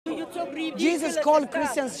Jesus called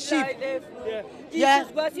Christians sheep.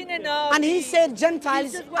 Jesus was in an army. And he said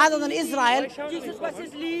Gentiles other than Israel. Jesus was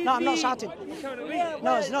his leader. No, I'm not shouting. Yeah,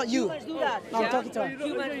 No, it's not you. Humans do that. No, I'm talking to her.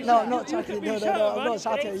 Humans No, not talking. No, I'm not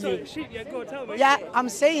shouting at you. Yeah, Yeah, I'm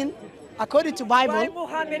saying, according to Why Bible,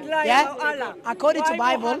 Muhammad lie yeah, about Allah? according to Why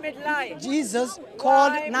Bible, Muhammad lie? Jesus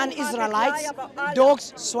called Why non-Israelites Muhammad lie about Allah?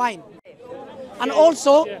 dogs, swine. And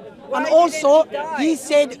also he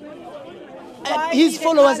said his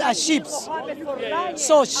followers are sheep.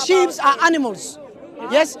 So sheep are animals.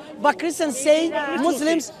 Yes, but Christians say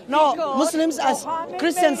Muslims, no, Muslims as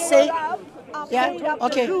Christians say, yeah,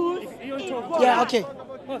 okay, yeah, okay.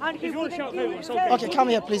 Okay, come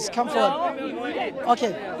here, please. Come forward.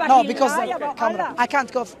 Okay. No, because the camera. I can't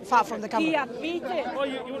go far from the He camera. admitted.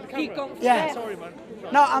 He confessed. Yeah.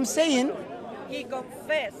 No, I'm saying He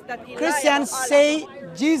confessed that he Christians lied about say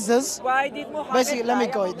Jesus. Allah. Why did Muhammad Basically, let me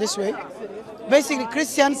lie go about this way. Basically,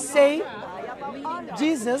 Christians say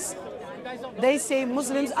Jesus. They say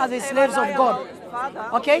Muslims are the slaves of God.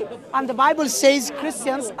 Okay? And the Bible says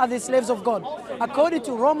Christians are the slaves of God. According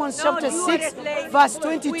to Romans chapter 6, verse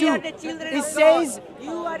 22, it says,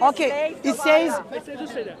 okay, it says,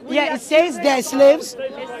 yeah, it says they're slaves.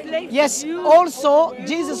 Yes, also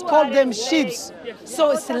Jesus called them sheep.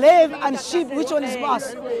 So slave and sheep, which one is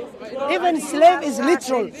worse? Even slave is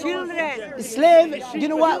literal. Slave, you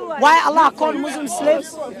know what? Why Allah called Muslims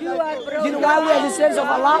slaves? You know why we are the slaves of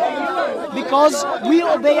Allah? Because we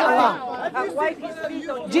obey Allah.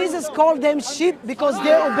 Jesus called them sheep because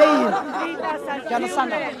they obey Him. You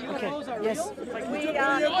understand that? Okay. Yes.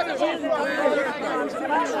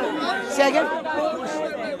 Say again?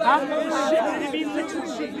 Huh?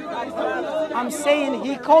 I'm saying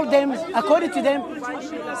He called them, according to them,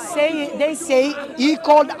 they say He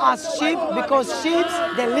called us sheep because sheep,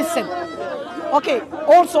 they listen. Okay.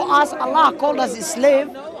 Also us, Allah called us a slave.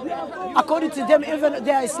 According to them, even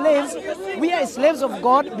they are slaves. We are slaves of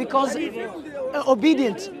God because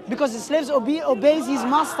obedient. Because the slaves obeys his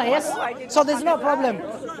master, yes? So there's no problem.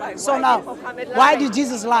 So now, why did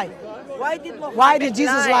Jesus lie? Why did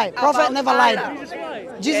Jesus lie? Prophet never lied.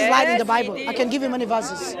 Jesus lied in the Bible. I can give you many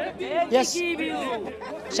verses. Yes.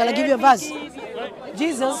 Shall I give you a verse?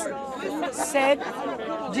 Jesus said,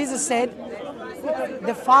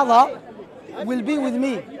 the Father will be with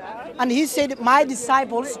me. And he said, my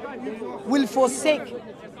disciples will forsake.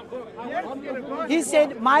 He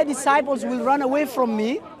said, my disciples will run away from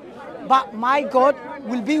me, but my God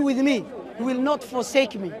will be with me. He will not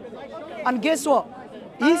forsake me. And guess what?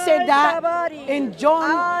 He said that in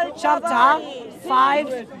John chapter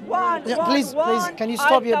 5. Please, can you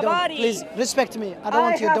stop your dog? Please, respect me. I don't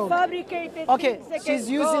want your dog. Okay, she's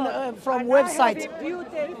using from website.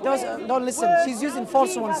 Don't listen. She's using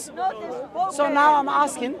false ones. So now I'm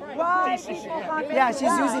asking. Yeah, she's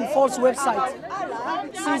using false websites.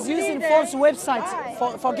 She's using false websites.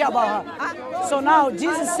 Forget about her. So now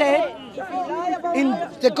Jesus said in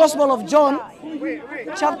the Gospel of John,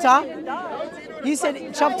 he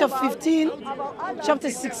said chapter 15, chapter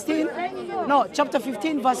 16, no, chapter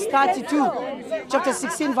 15 verse 32, chapter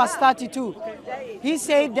 16 verse 32. He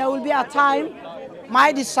said there will be a time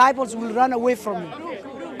my disciples will run away from me.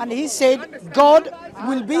 And he said God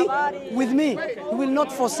will be with me. He will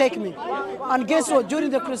not forsake me. And guess what? During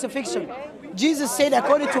the crucifixion, Jesus said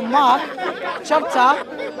according to Mark chapter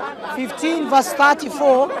 15 verse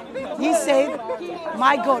 34, he said,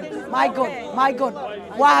 my God, my God, my God,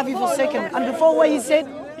 why have you forsaken me? And before what he said,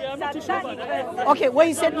 okay, what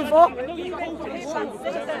he said before? Do you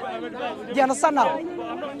understand now?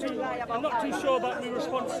 I'm not too sure about my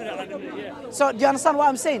response to that. So do you understand what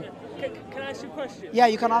I'm saying? Can I ask you a question? Yeah,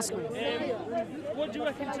 you can ask me. What do you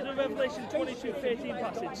reckon to the Revelation 22:13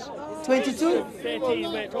 passage? 22?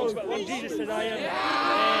 13, where it talks about when Jesus said, I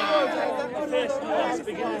am the first and the last,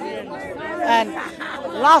 beginning and the end. And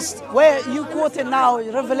last, where you quoted now,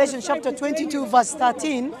 Revelation chapter 22 verse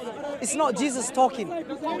 13, it's not Jesus talking.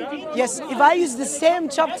 Yes, if I use the same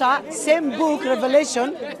chapter, same book,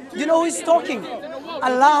 Revelation, you know who is talking? A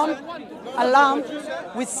lamb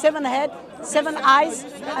with 7 heads, 7 eyes,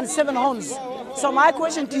 and 7 horns. So my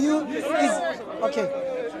question to you is, okay,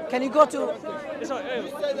 can you go to...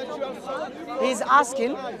 He's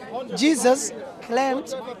asking, Jesus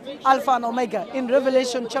claimed Alpha and Omega in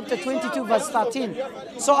Revelation chapter 22 verse 13.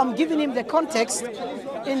 So I'm giving him the context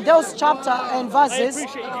in those chapter and verses.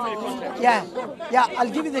 Yeah, I'll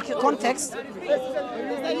give you the context.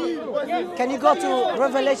 Can you go to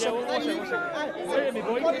Revelation?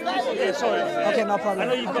 Yeah, sorry. Okay, no problem. I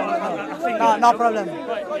know you've got No problem.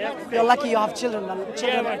 You're lucky you have children.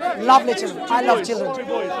 Lovely children. I love children.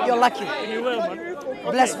 You're lucky. You will, man.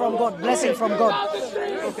 Blessed from God. Blessing from God.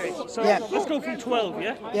 Okay, So Yeah. let's go from 12,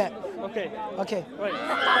 yeah? Yeah. Okay. Okay. Right.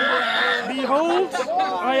 Behold,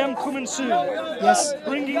 I am coming soon, Yes.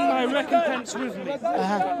 bringing my recompense with me,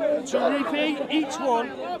 to repay each one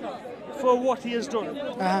for what he has done.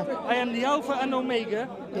 I am the Alpha and Omega,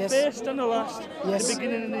 the Yes. first and the last, Yes. the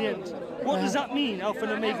beginning and the end. What does that mean, Alpha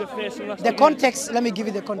and Omega, first and last? The beginning? context, let me give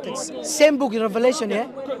you the context. Same book, Revelation, yeah?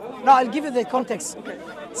 No, I'll give you the context.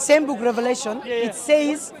 Same book, Revelation. Yeah. It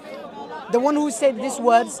says, the one who said these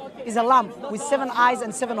words is a lamb with 7 eyes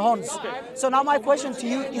and 7 horns. So now my question to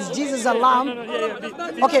you, is Jesus a lamb?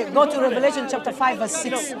 Yeah. Okay, go to Revelation chapter 5, verse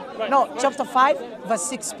 6. No, chapter 5, verse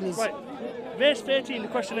 6, please. Right. Verse 13, the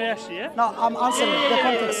question I asked you, yeah? No, I'm answering the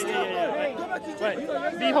context.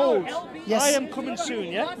 Right. Behold, Yes. I am coming soon,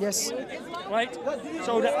 yeah? Yes, Right?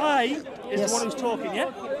 So the I is Yes. the one who's talking, yeah?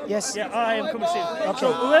 yes, Yeah, I am coming soon. Okay.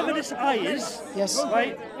 So whoever this I is, Yes.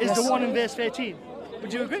 right, is Yes. the one in verse 13.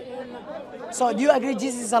 Would you agree? So do you agree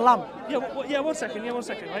Jesus is a lamb? Yeah, yeah, 1 second,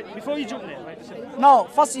 right? Before you jump there, right? So, No,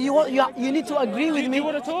 first you need to agree with do me. you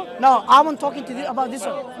want to talk? No, I'm talking to about this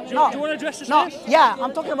one. No, do you want to address this no, first? yeah,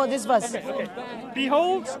 I'm talking about this verse. Okay.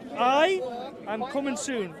 Behold, I am coming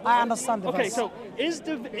soon. I understand the Okay, verse. so is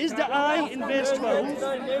the I in verse 12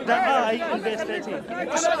 the I in verse 13?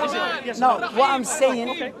 Is it? Yes. No, or no? what I'm saying,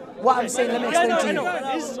 let me Yeah, explain no, to I you. know.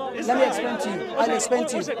 Let me explain to you. I'll explain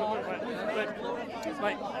to you.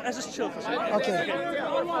 Right, let's just chill for a second.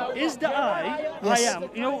 Okay. Is the I Yes. am,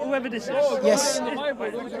 you know, whoever this is? Yes.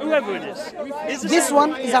 Whoever it is the This same-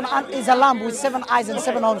 one is a lamb with 7 eyes and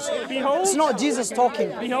 7 horns. Behold, It's not Jesus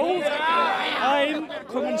talking. behold, I'm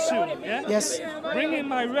coming soon, yeah? Yes. Bringing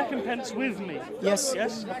my recompense with me. Yes.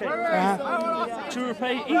 Yes? Okay. Uh-huh. To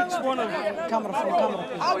repay each one of them. Camera,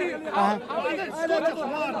 please.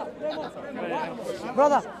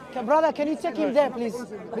 Brother, can you take him there, please?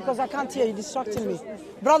 Because I can't hear you, distracting me.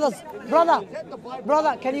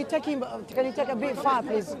 Brother, can you take him? Can you take a bit far,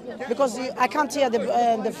 please? Because I can't hear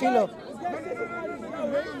the filo.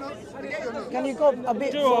 Can you go a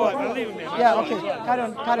bit Do all forward? right, man, leave me. Yeah, okay. Carry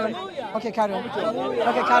on. Okay, carry on.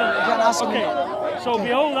 Okay, carry on. You can ask me. Okay, so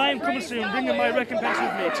behold, I am coming soon, bringing my recompense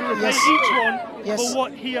with me to repay Yes. each one Yes. for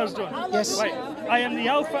what he has done. Yes. Right. I am the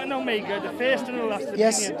Alpha and Omega, the first and the last, the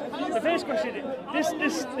Yes. beginning and end. The first question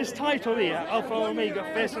is, this title here, Alpha and Omega,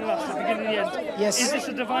 first and last, the beginning and the end, Yes. is this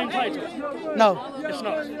a divine title? No, It's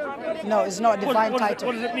not. no, it's not a divine what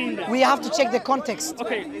title. does it mean then? We have to check the context.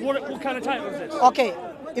 Okay, what kind of title is this? Okay,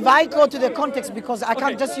 if I go to the context, because I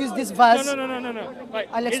can't Okay. just use this verse. No. Right.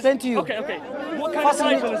 I'll explain to you. Okay. What kind First, of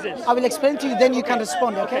title is this? I will explain to you, then you can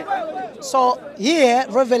respond, okay? So here,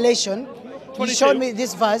 Revelation, you 22. showed me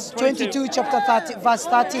this verse, 22, chapter 30, verse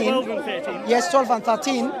 13. 12 and 13. Yes, 12 and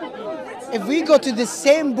 13. If we go to the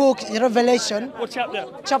same book, Revelation, What chapter?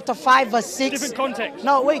 chapter 5, verse 6. Different context.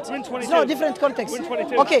 No, wait. We're in It's 22. not different context. We're in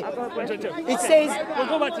 22. Okay. We're in 22. It says, We'll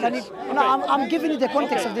go back to can this. you, no, I'm giving you the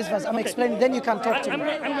context of this verse. I'm explaining, then you can talk to I'm me.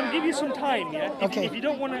 going to give you some time, yeah? Okay. If you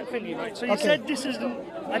don't want to finish, right? So you Okay. said this isn't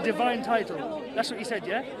a divine title. That's what you said,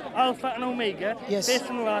 yeah? Alpha and Omega, Yes. first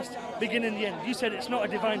and last, beginning and the end. You said it's not a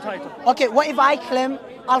divine title. Okay, what if I claim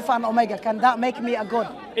Alpha and Omega? Can that make me a god?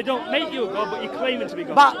 It don't make you a god, but you're claiming to be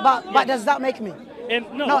God. But does that make me?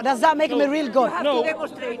 No. No, does that make me real God? No.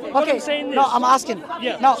 What Okay, I'm saying is, no, I'm asking.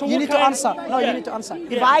 Yeah, No, so you what need to kind- answer. No, yeah. you need to answer.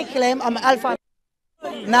 If Yeah. I claim I'm Alpha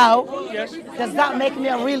now, Yes. does that make me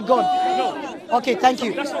a real God? No. Okay, thank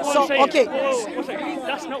you. That's not what So, I'm saying. okay. Whoa, one second.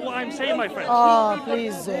 That's not what I'm saying, my friend. Oh,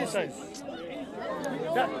 please.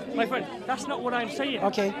 My friend, that's not what I'm saying.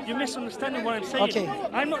 Okay. You're misunderstanding what I'm saying. Okay.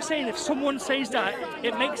 I'm not saying if someone says that,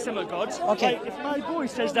 it makes him a god. Okay. Like, if my boy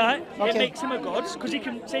says that, Okay. it makes him a god, because he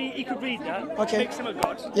can say he could read that. Okay. It makes him a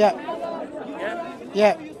god. Yeah, Yeah.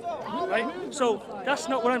 yeah. Right? So that's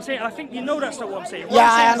not what I'm saying. I think you know that's not what I'm saying. What Yeah, I'm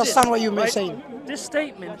saying I is understand this, what you're right? saying. This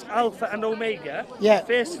statement, Alpha and Omega, Yeah.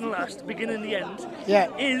 first and last, beginning and the end, Yeah.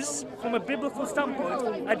 is, from a biblical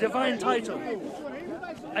standpoint, a divine title.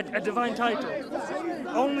 A divine title.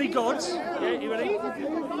 Only gods. Yeah, you ready?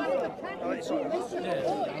 Alright, sorry.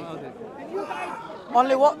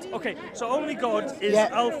 Only what? Okay, so only God is Yeah.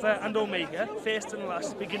 Alpha and Omega, first and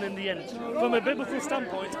last, beginning and the end. From a biblical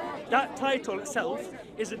standpoint, that title itself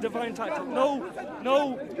is a divine title.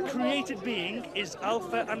 No created being is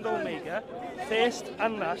Alpha and Omega, first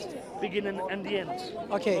and last, beginning and the end.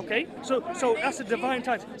 Okay. Okay? So that's a divine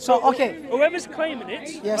title. So, okay. Whoever's claiming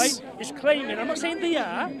it, Yes. right, is claiming, I'm not saying they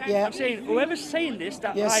are, Yeah. I'm saying whoever's saying this,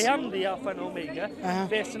 that Yes. I am the Alpha and Omega, Uh-huh.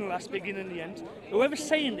 first and last, beginning and the end, whoever's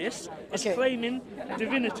saying this is Okay. claiming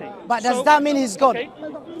divinity. But does So- that mean he's God? Okay.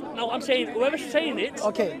 No, I'm saying whoever's saying it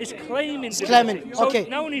Okay. is claiming He's divinity. claiming. So Okay.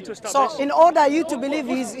 now we need to establish. So, in order you to believe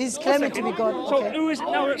he's claiming to be God. So Okay. who is it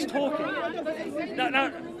now that's talking?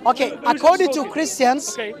 Now, Okay, according to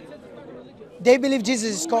Christians, Okay. they believe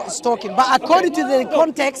Jesus is talking. But according to the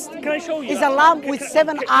context, Can I show you? is a lamb with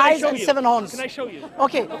seven Can I eyes show and you? 7 horns. Can I show you?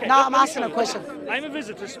 Okay, now let I'm me asking show a you. question. I'm a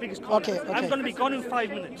visitor to Speaker's Corner. Okay, okay. I'm going to be gone in 5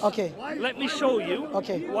 minutes. Okay. Let me show you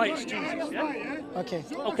Okay. why it's Jesus. Yeah? Okay.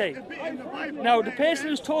 Okay. Now, the person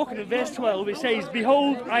who's talking in verse 12, it says,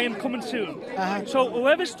 "Behold, I am coming soon." So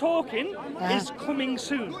whoever's talking is coming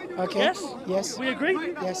soon. Okay. Yes? Yes. We agree?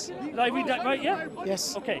 Yes. Did I read that right, yeah?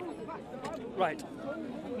 Yes. Okay. Right.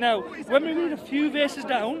 Now, when we read a few verses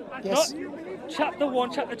down, Yes. not chapter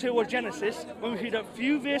 1, chapter 2 or Genesis, when we read a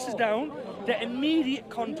few verses down, the immediate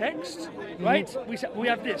context, right, we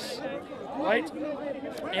have this, right?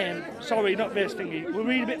 Sorry, not verse thingy. We'll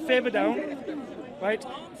read a bit further down, right?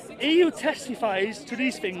 He who testifies to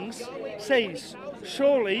these things says,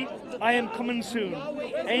 "Surely I am coming soon.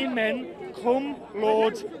 Amen. Come,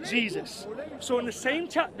 Lord Jesus." So in the same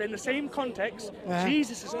chapter, in the same context,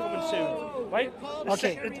 Jesus is coming soon, right?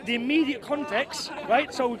 The immediate context,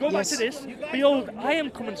 right? So we go back to this. Behold, I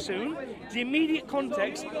am coming soon. The immediate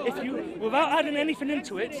context, if you, without adding anything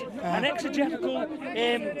into it, an exegetical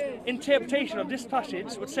interpretation of this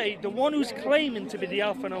passage would say the one who's claiming to be the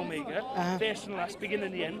Alpha and Omega, first and last, beginning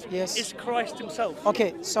and the end, is Christ himself.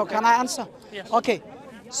 Okay, so can I answer? Yes. Okay,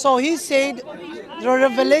 so he said, the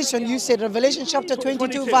Revelation, you said Revelation chapter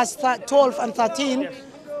 22, verse 12 and 13,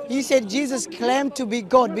 he said Jesus claimed to be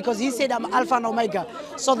God because he said, "I'm Alpha and Omega."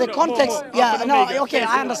 So the context, Alpha and Omega, okay,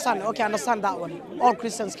 first I and understand. Okay, I understand that one. All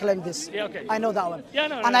Christians claim this. Yeah, okay. I know that one. Yeah,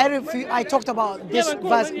 no, and no. I talked about this man, go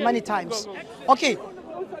verse on, yeah. many times. Go. Okay,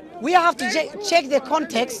 we have to check the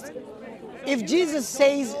context. If Jesus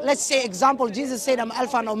says, let's say example, Jesus said, "I'm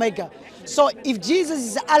Alpha and Omega." So if Jesus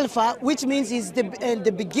is Alpha, which means he's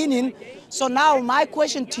the beginning. So now my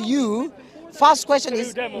question to you, first question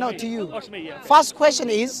is, no, to you. To me, yeah. First question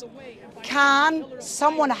is, can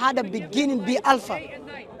someone had a beginning be Alpha?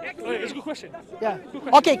 It's a good question. Yeah.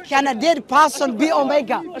 Okay, can a dead person be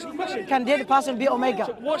Omega? That's a good question. Can dead person be Omega?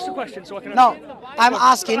 What's the question so I can No, answer it? I'm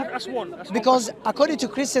asking That's one. because according to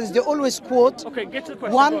Christians, they always quote Okay, get to the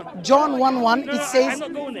question. Go on. John 1:1. No, It I'm says,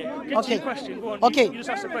 not going there. Get to Okay. your question. Go on. Okay. You just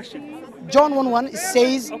ask the question. John 1:1, it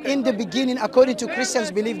says, Okay. in the beginning, according to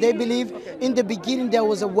Christians they believe in the beginning there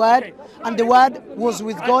was a word, and the word was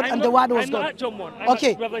with God, and the word was I'm God. not at John 1. I'm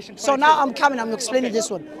Okay, at Revelation 22. so now I'm explaining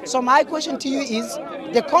this one. So my question to you is,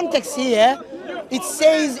 the context here, it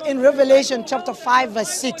says in Revelation chapter 5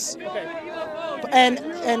 verse 6, and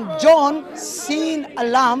John seen a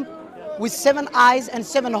lamb with 7 eyes and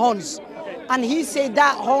 7 horns. And he said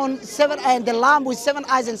that the lamb with 7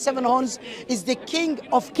 eyes and 7 horns is the King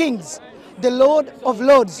of Kings, the Lord of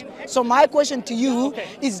Lords. So my question to you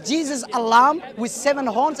is, Jesus a lamb with 7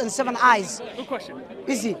 horns and 7 eyes? Good question.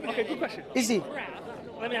 Is he? Okay, good question. Is he?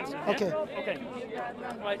 Let me answer. Yeah? Okay. Okay.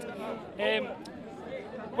 Right.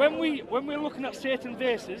 When we're looking at certain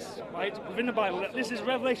verses, right, within the Bible, this is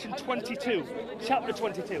Revelation 22, chapter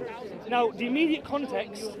 22. Now, the immediate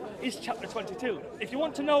context is chapter 22. If you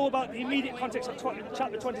want to know about the immediate context of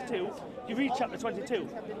chapter 22, you read chapter 22.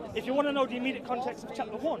 If you want to know the immediate context of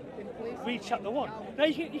chapter 1, read chapter 1. Now,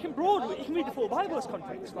 you can broaden it, you can read the full Bible as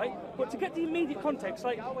context, right? But to get the immediate context,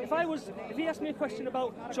 like, if he asked me a question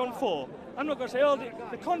about John 4, I'm not going to say, oh,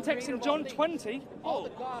 the context in John 20, oh,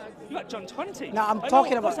 you got John 20. No, I'm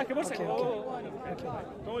talking about... One second. Okay.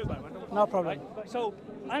 Don't worry about it, man. No problem. Right? So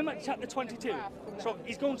I'm at chapter 22. So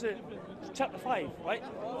he's going to chapter 5, right?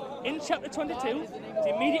 In chapter 22,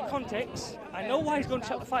 the immediate context, I know why he's going to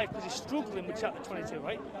chapter 5 because he's struggling with chapter 22,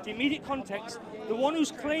 right? The immediate context, the one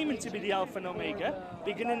who's claiming to be the Alpha and Omega,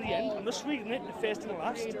 beginning and the end, I'm just reading it, the first and the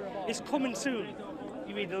last, is coming soon.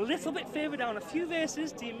 You read a little bit further down, a few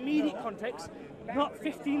verses, the immediate context, not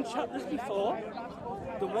 15 chapters before.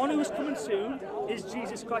 The one who is coming soon is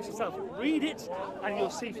Jesus Christ himself. Read it and you'll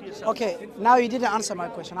see for yourself. Okay, now you didn't answer my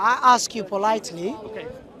question. I ask you politely,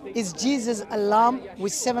 is Jesus a lamb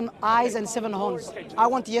with 7 eyes and 7 horns? I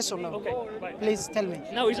want yes or no. Okay, right. Please tell me.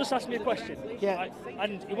 No, he just asked me a question. Yeah. Right?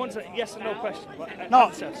 And he wants a yes or no question. Right? No,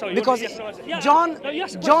 answer. Sorry, because yes or no answer. Yeah,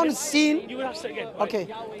 John seen... You will ask it again. Right? Okay.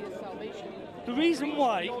 The reason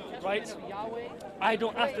why, right, I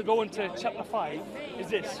don't have to go into chapter 5 is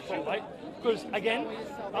this, right? Because again,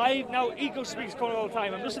 now ego speaks going all the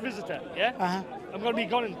time. I'm just a visitor, yeah? I'm going to be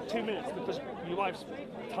gone in 2 minutes because your wife's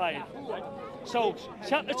tired, right? So,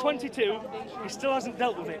 chapter 22, he still hasn't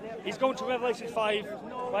dealt with it. He's going to Revelation 5,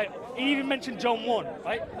 right? He even mentioned John 1,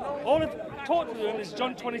 right? taught to him is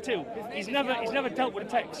John 22. He's never dealt with a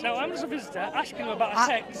text. Now I'm just a visitor asking him about a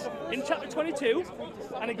text in chapter 22,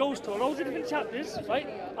 and it goes to loads of different chapters, right?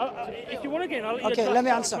 If you want again, I'll let you Okay, let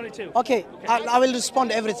me answer. 22. Okay, I will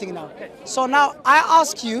respond to everything now. So now I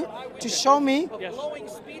ask you to show me, Yes.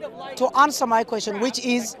 to answer my question, which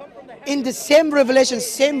is in the same Revelation,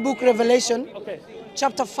 same book Revelation, Okay.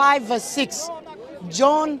 chapter 5 verse 6,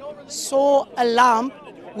 John saw a lamb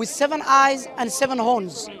with 7 eyes and 7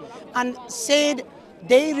 horns, and said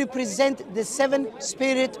they represent the seven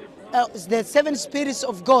spirits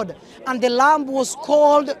of God, and the lamb was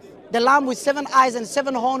called, the lamb with 7 eyes and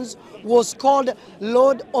 7 horns was called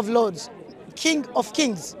Lord of Lords, King of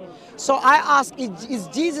Kings. So I ask, is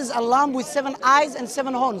Jesus a lamb with 7 eyes and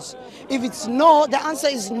 7 horns? If it's no, the answer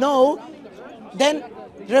is no, then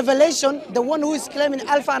Revelation, the one who is claiming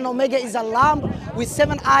Alpha and Omega, is a lamb with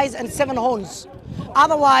 7 eyes and 7 horns.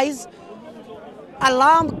 Otherwise, a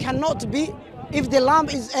lamb cannot be, if the lamb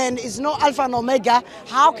is not Alpha and Omega,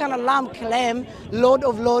 how can a lamb claim Lord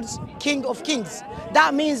of Lords, King of Kings?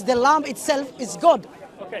 That means the lamb itself is God.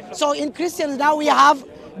 Okay. So in Christians now we have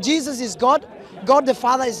Jesus is God, God the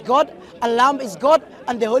Father is God, a lamb is God,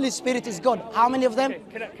 and the Holy Spirit is God. How many of them?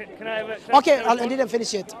 Can I have a... Okay, I didn't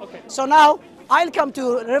finish it. Okay. So now I'll come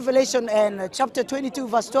to Revelation and chapter 22,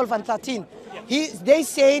 verse 12 and 13. They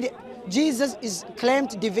said Jesus is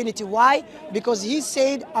claimed divinity. Why? Because he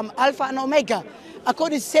said, I'm Alpha and Omega.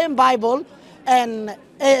 According to the same Bible, and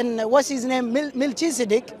what's his name?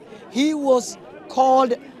 Melchizedek, he was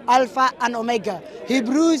called Alpha and Omega.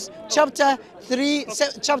 Hebrews chapter 3,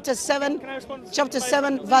 chapter 7,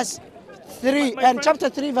 verse 3, and chapter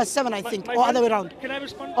 3, verse 7, I think, or other way around. Can I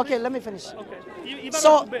respond? Okay, let me finish. Okay. You've had a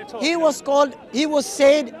So little bit of talk, he yeah? was called, he was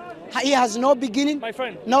said, he has no beginning, My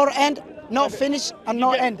friend. nor end, no finish, and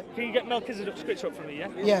no end. Can you get Melchizedek's scripture up for me, yeah?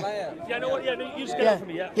 Yeah, Yeah, no, yeah, no, you just get it yeah, up for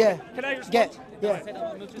me, yeah? yeah. Can I respond? Get,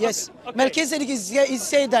 yeah. Yes. Okay. Melchizedek is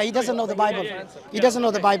said that he doesn't know the Bible. He doesn't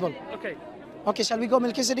know the Bible. Okay. Okay, shall we go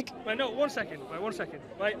Melchizedek? Right, no, 1 second. Right, 1 second.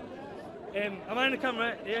 Right. Am I on the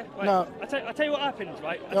camera? Yeah. Right. No. I tell you what happened,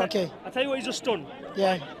 right? Okay. I tell you what he's just done.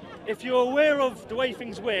 Yeah. If you're aware of the way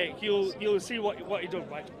things work, you'll see what he done,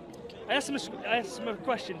 right? I asked him a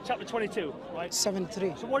question, chapter 22, right?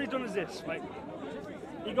 7:3. So what he done is this, right?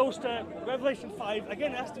 He goes to Revelation 5.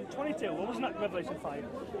 Again, I asked him 22. Well, wasn't that Revelation 5?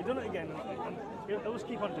 He done it again, and he'll just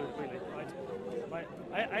keep on doing it, really, right? Right.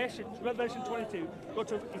 I asked you Revelation 22.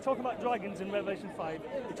 He talked about dragons in Revelation 5.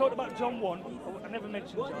 He talked about John 1. I never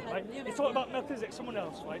mentioned John, right? He talked about Melchizedek, someone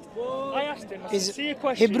else, right? I asked him. I said, see a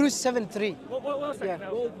question. Hebrews 7:3. One second Yeah.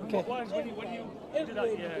 now. Okay. When you do that,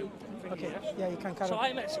 thing, Okay. yeah? Yeah, you can carry So on.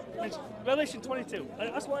 I mentioned Revelation 22.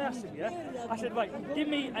 That's what I asked him, yeah? I said, right, give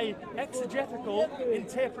me a exegetical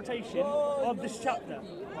interpretation of this chapter,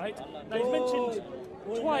 right? Now he's mentioned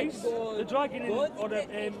twice the dragon or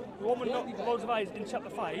the woman not loads of eyes in chapter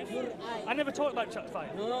 5. I never talked about chapter 5.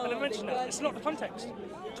 I never mentioned that. It's not the context.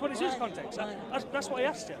 22's context. That's what I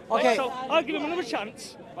asked you. Right? Okay. So I'll give him another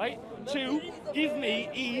chance, right, to give me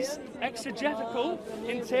his exegetical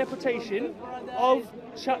interpretation of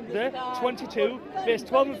chapter 22, verse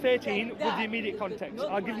 12 and 13 with the immediate context.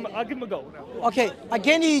 I'll give him a go now. Okay,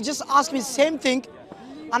 again he just asked me the same thing,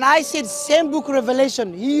 and I said same book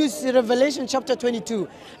Revelation. He used Revelation chapter 22,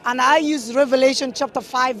 and I used Revelation chapter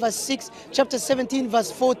 5 verse 6, chapter 17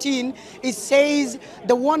 verse 14. It says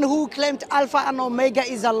the one who claimed Alpha and Omega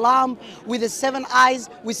is a lamb with 7 eyes,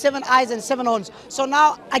 and 7 horns. So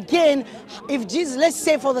now again, if Jesus, let's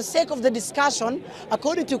say for the sake of the discussion,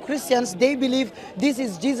 according to Christians, they believe this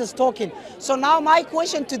is Jesus talking. So now my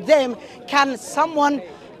question to them, can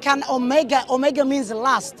Omega means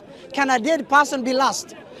last? Can a dead person be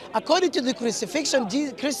last? According to the crucifixion,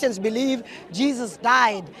 Christians believe Jesus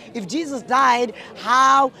died. If Jesus died,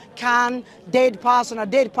 how can a dead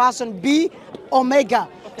person be Omega?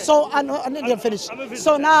 Okay. So, I didn't finish.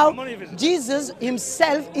 So now, Jesus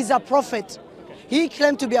himself is a prophet. He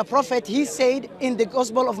claimed to be a prophet. He said in the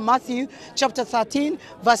Gospel of Matthew, chapter 13,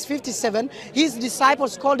 verse 57, his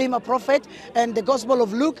disciples called him a prophet. And the Gospel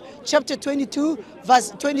of Luke, chapter 22,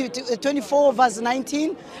 verse 24, verse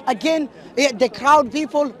 19. Again, the crowd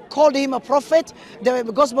people called him a prophet. The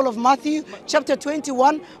Gospel of Matthew, chapter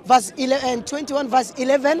 21, verse 11, 21, verse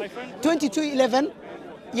 11, 22, 11.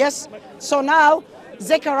 Yes. So now,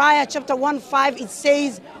 Zechariah chapter 1, 5, it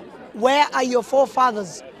says, where are your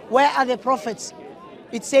forefathers? Where are the prophets?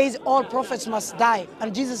 it says all prophets must die,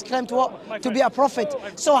 and Jesus claimed to be a prophet.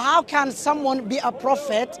 So how can someone be a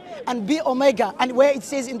prophet and be Omega? And where it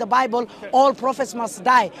says in the Bible, all prophets must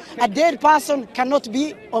die. A dead person cannot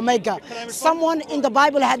be Omega. Someone in the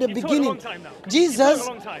Bible had a beginning. Jesus,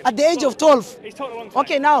 at the age of 12.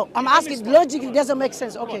 Okay, now I'm asking. Logically, it doesn't make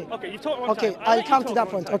sense. Okay. Okay, you've talked a long time. Okay, I'll come to that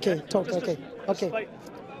point. Okay, talk. Okay, okay.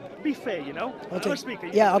 Be fair, you know. Okay. I'm a speaker.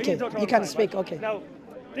 Yeah, okay. You can speak. Okay. Now,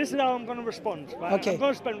 this is how I'm going to respond. Right? Okay. I'm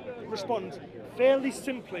going to respond fairly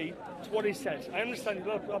simply to what he says. I understand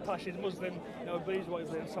our passion is Muslim, believes what he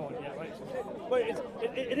believes, and so on. Yeah, right. But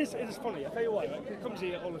it is funny. I tell you why. Right? He comes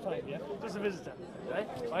here all the time. Yeah, just a visitor.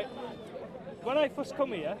 Right. When I first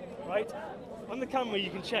come here, right, on the camera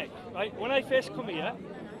you can check. Right. When I first come here,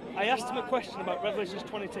 I asked him a question about Revelation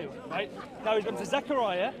 22. Right. Now he's gone to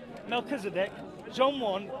Zechariah, Melchizedek, John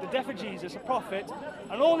 1, the death of Jesus, a prophet,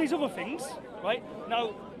 and all these other things, right?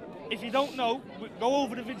 Now, if you don't know, go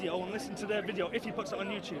over the video and listen to the video if he puts it on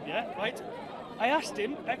YouTube, yeah? Right? I asked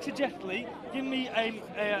him, exegetically, give me an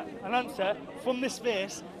answer from this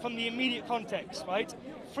verse, from the immediate context, right?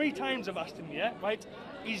 3 times I've asked him, yeah? Right?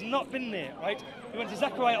 He's not been there, right? We went to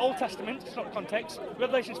Zechariah, Old Testament, it's not the context.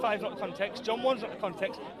 Revelation 5 is not the context. John 1 is not the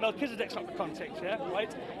context. Melchizedek's not the context, yeah?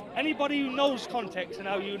 Right? Anybody who knows context and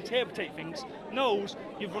how you interpret things knows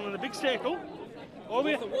you've run in a big circle. What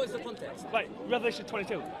is the context? Right, Revelation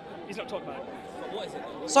 22. He's not talking about it. What is it?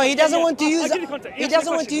 So he doesn't want to use. I'll give you context. He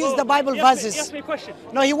doesn't want to use the Bible He verses. asked me a question.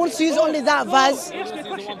 No, he wants to use only that verse. He asked me a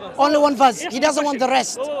question. Only one verse. He asked He me a doesn't want the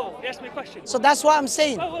question. rest. He asked me a question. So that's what I'm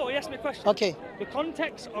saying. He asked me a question. Okay. The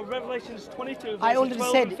context of Revelations 22, I verses already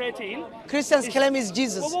 12 said and 13. Christians claim it's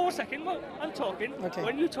Jesus. Well, 1 second. Well, I'm talking. Okay.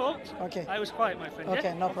 When you talked, Okay. I was quiet, my friend. Okay,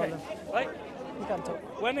 yeah? no problem. Right? You can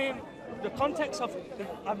talk. When the context of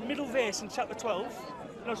the middle verse in chapter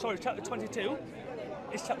chapter 22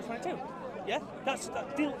 is chapter 22. Yeah,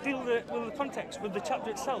 deal with the context, with the chapter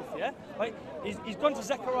itself. Yeah, right. He's gone to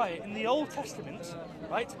Zechariah in the Old Testament,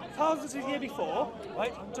 right? Thousands of years before,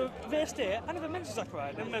 right? So verse there, I never mentioned Zechariah,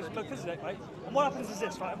 I never mentioned Melchizedek, right? And what happens is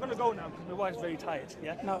this, right? I'm going to go now because my wife's very tired.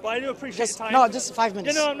 Yeah, No, but I do appreciate just, your time. No, just 5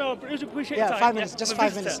 minutes. No, but I do appreciate your Yeah, time. 5 minutes. Just I'm a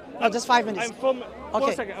 5 visitor. minutes. No, just 5 minutes. I'm from. Okay.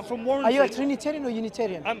 1 second. I'm from Warrington. Are you a Trinitarian or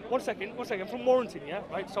Unitarian? One second. I'm from Warrington, yeah,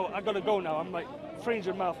 right? So I gotta go now. I'm like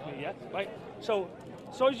 300 miles from here, yeah, right? So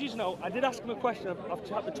as you know, I did ask him a question of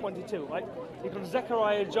chapter 22, right? Because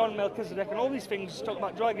Zechariah, John, Melchizedek, and all these things talk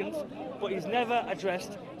about dragons, but he's never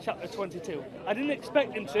addressed chapter 22. I didn't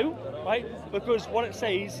expect him to, right? Because what it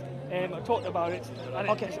says, I talked about it, and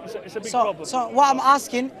Okay. it's a big problem. So what I'm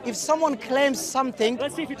asking, if someone claims something,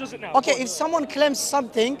 Let's see if he does it now. okay, if someone claims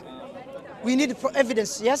something, we need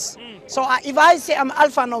evidence, yes? So if I say I'm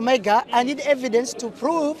Alpha and Omega, I need evidence to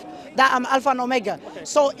prove that I'm Alpha and Omega. Okay.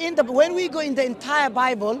 So when we go in the entire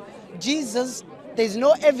Bible, Jesus, there's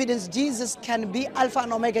no evidence Jesus can be Alpha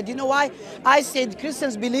and Omega. Do you know why? I said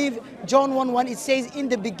Christians believe John 1:1, it says in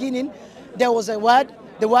the beginning there was a word,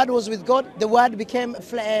 the word was with God, the word became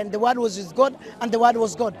and the word was with God, and the word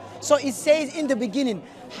was God. So it says in the beginning.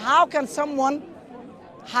 How can someone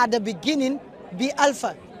had a beginning be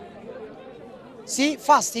Alpha? See,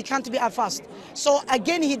 first, he can't be at first. So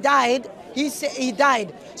again, he died. He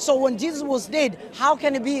died. So when Jesus was dead, how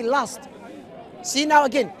can he be last? See now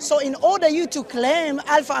again. So in order you to claim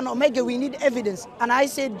Alpha and Omega, we need evidence. And I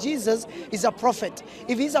said Jesus is a prophet.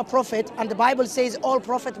 If he's a prophet, and the Bible says all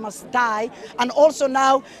prophets must die, and also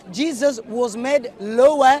now Jesus was made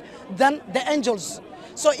lower than the angels.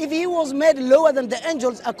 So if he was made lower than the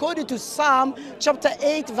angels, according to Psalm chapter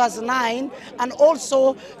 8 verse 9, and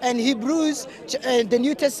also in Hebrews, the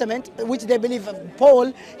New Testament, which they believe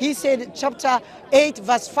Paul, he said chapter 8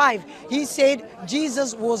 verse 5, he said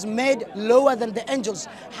Jesus was made lower than the angels.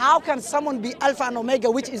 How can someone be Alpha and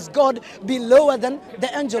Omega, which is God, be lower than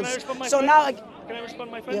the angels? Can I respond, my So friend? now, Can I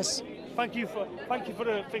respond, my friend? Yes. Thank you for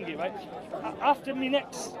the thingy, right? After me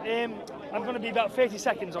next, I'm going to be about 30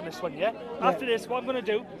 seconds on this one, yeah? After this, what I'm going to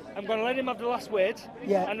do, I'm going to let him have the last word,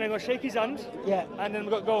 Yeah. and then I'm going to shake his hand, Yeah. and then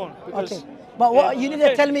we've got to go on. Because, okay. But what you need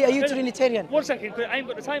to tell me, are you Trinitarian? 1 second, 'cause I ain't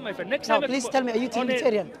got the time, my friend. Next No, time I please come tell me, are you on the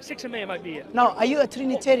Trinitarian? 6th of May I might be here. No, are you a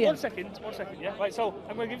Trinitarian? 1 second, yeah? Right, so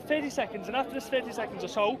I'm going to give 30 seconds, and after this 30 seconds or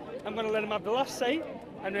so, I'm going to let him have the last say,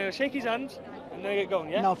 and then I'll shake his hand, and then I get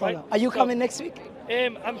going, yeah? No problem. Right? Are you So, coming next week?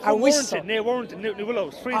 I'm I from wish Warrington, so. near Warrington, New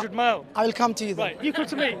Willows, 300 mile. I will come to you then. Right, you come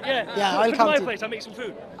to me, yeah. Yeah, Come I'll to come my to you. place, I'll make some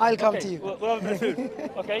food. I'll come Okay, to you. We'll have a bit of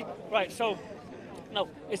food. Okay, right, so, no,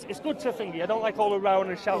 it's good to thingy. I don't like all around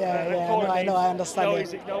and shouting. Yeah, and yeah, calling no, I names. know, I understand, No, yeah.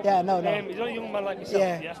 is it, no? Yeah, no. He's not a young man like myself,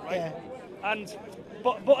 Yeah, right? yeah. And,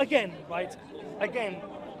 but again, right, again,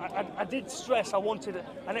 I did stress I wanted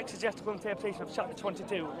an exegetical interpretation of chapter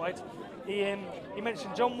 22, right? He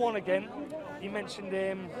mentioned John 1 again. He mentioned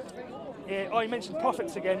he mentioned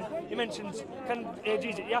prophets again. He mentioned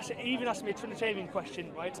Jesus. He even asked me a Trinitarian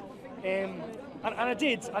question, right? And I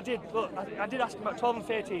did. Look, I did ask him about 12 and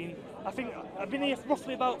 13. I think I've been here for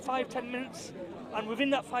roughly about 5-10 minutes, and within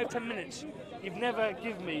that 5-10 minutes, you've never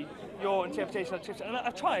given me your interpretation of Scripture. And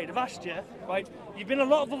I've tried. I've asked you, right? You've been a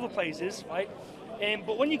lot of other places, right?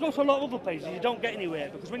 But when you go to a lot of other places, you don't get anywhere,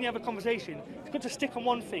 because when you have a conversation, it's good to stick on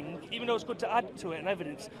one thing, even though it's good to add to it and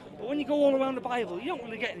evidence. But when you go all around the Bible, you don't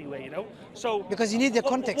really get anywhere, you know. So Because you need the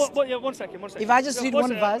context. Yeah, one second. If I just read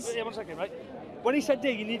one verse. Yeah, 1 second, right? When he said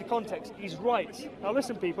there, you need the context, he's right. Now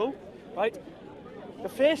listen, people, right? The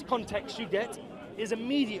first context you get is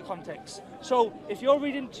immediate context. So if you're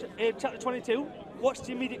reading chapter 22, what's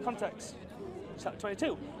the immediate context? Chapter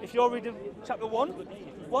 22. If you're reading chapter 1,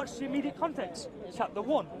 what's the immediate context? Chapter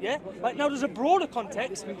 1, yeah? Right, now there's a broader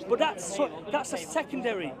context, but that's a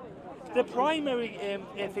secondary. The primary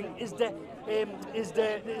thing is the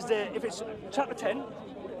if it's chapter 10,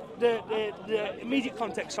 the immediate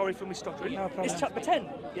context, sorry for me stuttering, is chapter 10,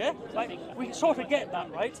 yeah? Like, we sort of get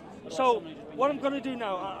that, right? So what I'm going to do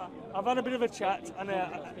now, I've had a bit of a chat, and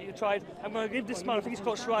you tried, I'm going to give this man, I think he's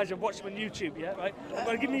called Siraaj, I've watched him on YouTube, yeah, right? I'm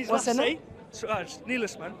going to give him his last say. Siraaj,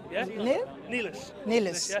 Neelis, man, yeah?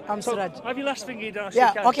 Neelis, yeah? I'm Siraaj. Have your last thing you done?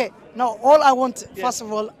 Yeah, okay. No, all I want, first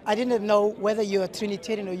of all, I didn't know whether you're a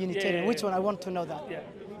Trinitarian or Unitarian. Which one? I want to know that. Yeah.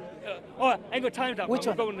 I ain't got time for that. Which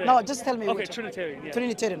one? No, just tell me okay, which Trinitarian, yeah.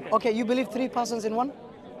 Trinitarian. Okay, you believe 3 persons in one?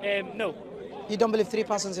 No. You don't believe 3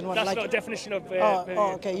 persons in one? That's like, not a definition of...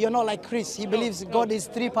 okay. You're not like Chris. He believes God is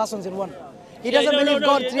 3 persons in one. He doesn't believe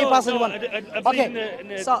God 3 persons in one. I believe in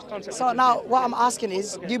the concept. So now what I'm asking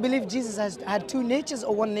is, do you believe Jesus has had 2 natures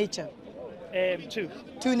or 1 nature? 2.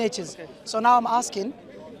 2 natures. Okay. So now I'm asking,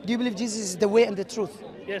 do you believe Jesus is the way and the truth?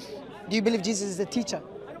 Yes. Do you believe Jesus is the teacher?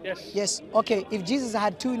 Yes. Yes. Okay. If Jesus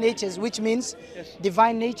had 2 natures, which means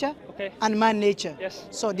divine nature and man nature. Yes.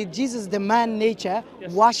 So did Jesus, the man nature,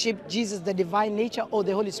 worship Jesus, the divine nature, or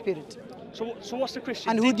the Holy Spirit? So what's the question?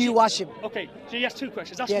 And who do you worship? Okay, so he has 2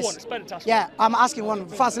 questions. That's one. It's better to ask Yeah, I'm asking one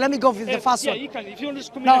first. Let me go with the first one. Yeah, you can. If you want to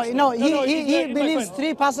just come in. No, he believes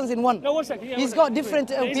 3 persons in one. No, 1 second. Yeah, He's got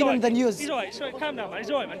different opinion than yours. He's all right. Calm down, man. He's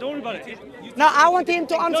all right, man. Don't worry about it. No, I want him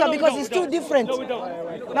to answer because it's too different. No, we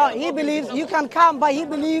don't. No, he believes, you can come, but he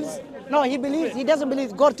believes, he doesn't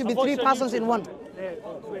believe God to be 3 persons in one.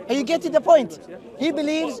 Are you getting the point? He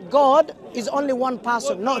believes God is only 1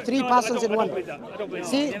 person, not 3 persons in one.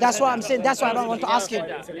 See, that's what I'm saying. That's why I don't want to ask him.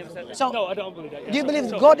 So, no, I don't believe that. Do you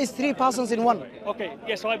believe God is 3 persons in one? Okay,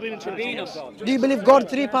 yes, I believe in Trinity. Do you believe God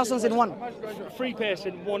 3 persons in one? 3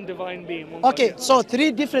 person, 1 divine being. Okay, so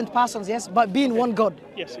 3 different persons, yes, but being 1 God.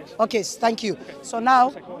 Yes. Okay, thank you. So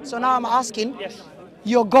now I'm asking. Yes.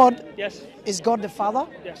 Your God is God the Father,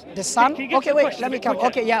 yes. the Son. Okay, wait, let me come.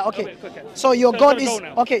 Okay, yeah, okay. So your God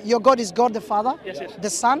is God the Father, the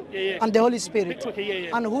Son, and the Holy Spirit.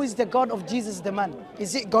 And who is the God of Jesus, the man?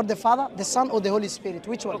 Is it God the Father, the Son, or the Holy Spirit?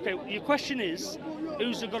 Which one? Okay, your question is,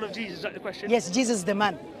 who's the God of Jesus? Is that the question? Yes, Jesus the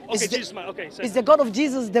man. Okay, Jesus man. Okay, so is the God of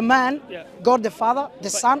Jesus the man, God the Father, the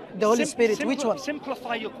Son, the Holy Spirit? Which one?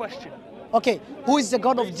 Simplify your question. Okay, who is the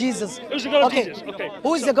God of Jesus? Who's the God of Jesus? Okay.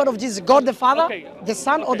 Who is the God of Jesus? God the Father, the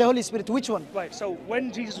Son, or the Holy Spirit? Which one? Right, so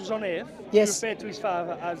when Jesus was on earth, he referred to his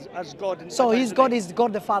Father as God. So his God is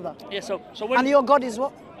God the Father. Yeah, so when... And your God is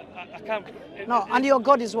what? I can't... No, and your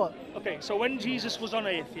God is what? Okay, so when Jesus was on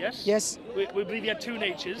earth, yes? We believe he had 2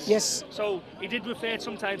 natures. Yes. So he did refer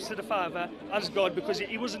sometimes to the Father as God because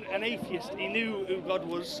he wasn't an atheist. He knew who God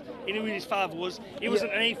was. He knew who his Father was. He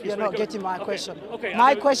wasn't an atheist. You're not getting my question. Okay.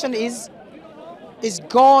 My question is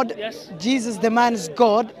God, Jesus the man is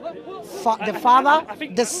God, the Father,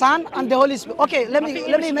 the Son, and the Holy Spirit? Okay, let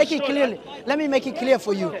me make it clearly. Let me make it clear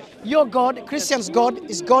for you. Your God, Christian's God,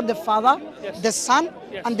 is God the Father, the Son,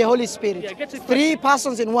 and the Holy Spirit. 3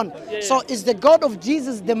 persons in one. So is the God of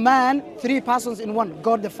Jesus the man 3 persons in one?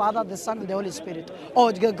 God the Father, the Son, and the Holy Spirit?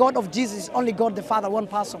 Or the God of Jesus is only God the Father, 1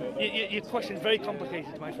 person? Your question is very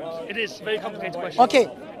complicated, my friend. It is a very complicated question.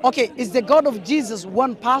 Okay. Is the God of Jesus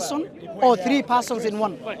 1 person or 3 persons in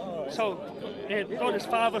one? Right. So God is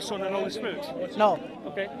Father, Son, and Holy Spirit? No.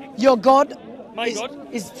 Okay. Your God God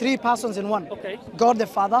is 3 persons in one. Okay. God the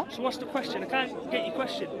Father. So what's the question? I can't get your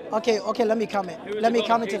question. Okay, let me come in. Let me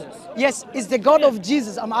come in. Yes, is the God of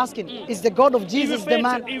Jesus, I'm asking, is the God of Jesus the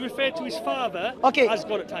man? He referred to his Father as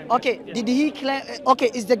God at times. Okay, did he claim,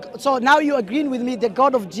 so now you're agreeing with me the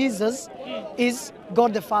God of Jesus is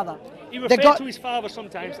God the Father? He referred to his Father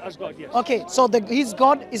sometimes as God, yes. Okay, so his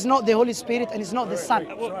God is not the Holy Spirit and is not the Son.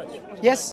 Yes?